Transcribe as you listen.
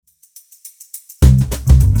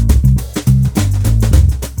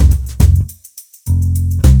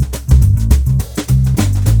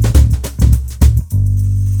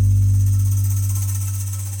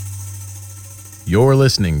You're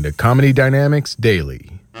listening to Comedy Dynamics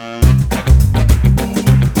Daily.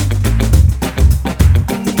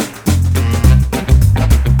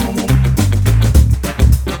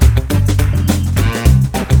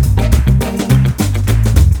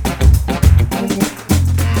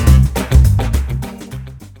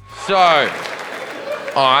 So,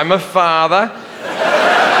 I'm a father.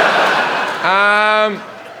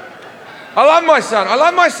 I love my son. I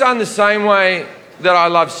love my son the same way that I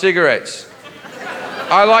love cigarettes.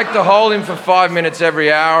 I like to hold him for 5 minutes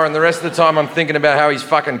every hour, and the rest of the time I'm thinking about how he's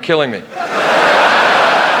fucking killing me.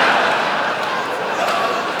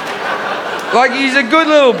 Like, he's a good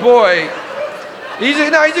little boy. He's a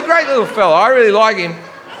great little fella. I really like him.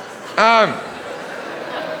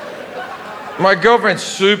 My girlfriend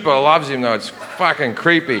super loves him though. It's fucking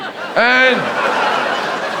creepy. And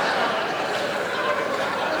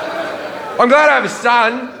I'm glad I have a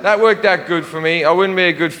son. That worked out good for me. I wouldn't be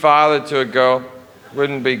a good father to a girl.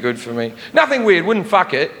 Wouldn't be good for me. Nothing weird, wouldn't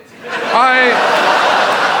fuck it.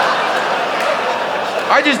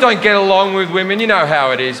 I just don't get along with women. You know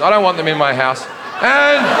how it is. I don't want them in my house.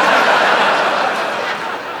 And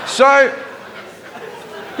so,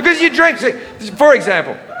 because you drink, for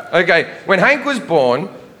example, okay, when Hank was born,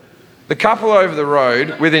 the couple over the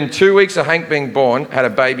road, within 2 weeks of Hank being born, had a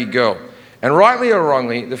baby girl. And rightly or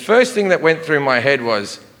wrongly, the first thing that went through my head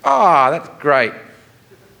was, that's great.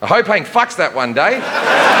 I hope Hank fucks that one day.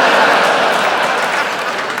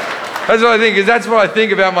 That's what I think, because that's what I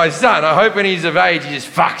think about my son. I hope when he's of age, he just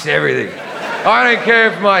fucks everything. I don't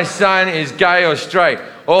care if my son is gay or straight.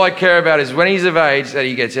 All I care about is when he's of age, that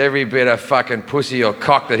he gets every bit of fucking pussy or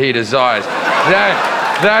cock that he desires.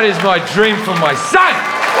 That is my dream for my son.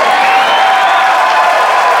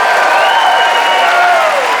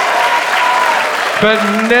 But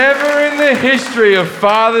never in the history of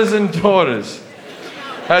fathers and daughters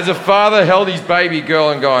has a father held his baby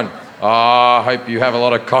girl and gone, I hope you have a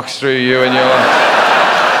lot of cocks through you and your life.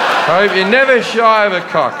 I hope you're never shy of a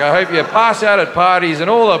cock. I hope you pass out at parties and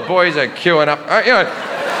all the boys are queuing up.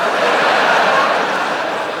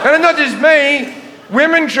 And it's not just me.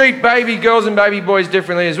 Women treat baby girls and baby boys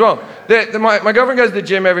differently as well. My girlfriend goes to the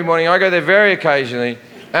gym every morning. I go there very occasionally.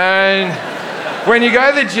 And when you go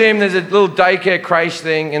to the gym, there's a little daycare creche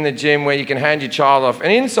thing in the gym where you can hand your child off.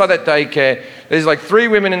 And inside that daycare, there's like 3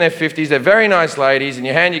 women in their 50s. They're very nice ladies. And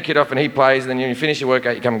you hand your kid off and he plays. And then when you finish your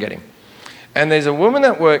workout, you come and get him. And there's a woman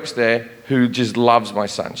that works there who just loves my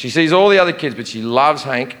son. She sees all the other kids, but she loves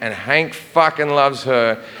Hank, and Hank fucking loves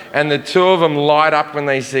her. And the two of them light up when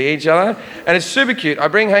they see each other. And it's super cute. I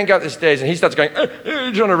bring Hank up the stairs, and he starts going,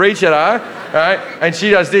 trying to reach at her, right? And she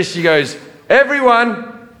does this. She goes,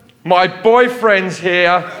 everyone, my boyfriend's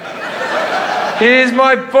here. Here's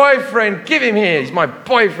my boyfriend. Give him here. He's my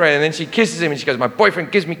boyfriend. And then she kisses him, and she goes, my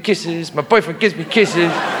boyfriend gives me kisses. My boyfriend gives me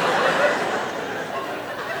kisses.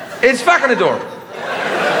 It's fucking adorable.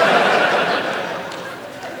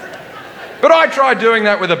 But I tried doing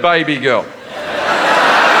that with a baby girl.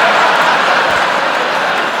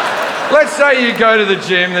 Let's say you go to the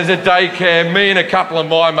gym, there's a daycare, me and a couple of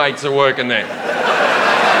my mates are working there.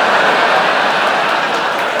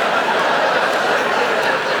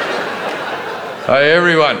 Hey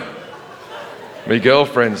everyone, my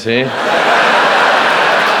girlfriend's here.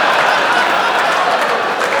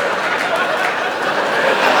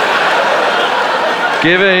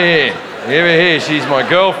 Give her here, she's my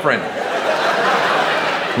girlfriend.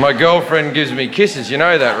 My girlfriend gives me kisses, you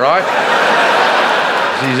know that, right?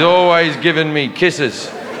 She's always giving me kisses.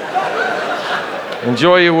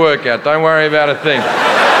 Enjoy your workout, don't worry about a thing.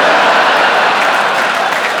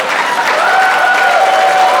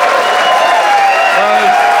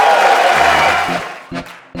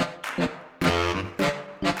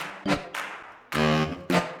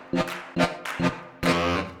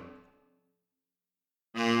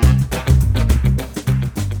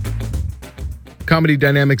 Comedy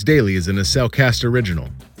Dynamics Daily is an Acelcast original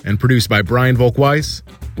and produced by Brian Volk-Weiss,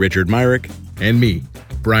 Richard Myrick, and me,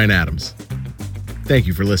 Brian Adams. Thank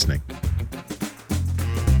you for listening.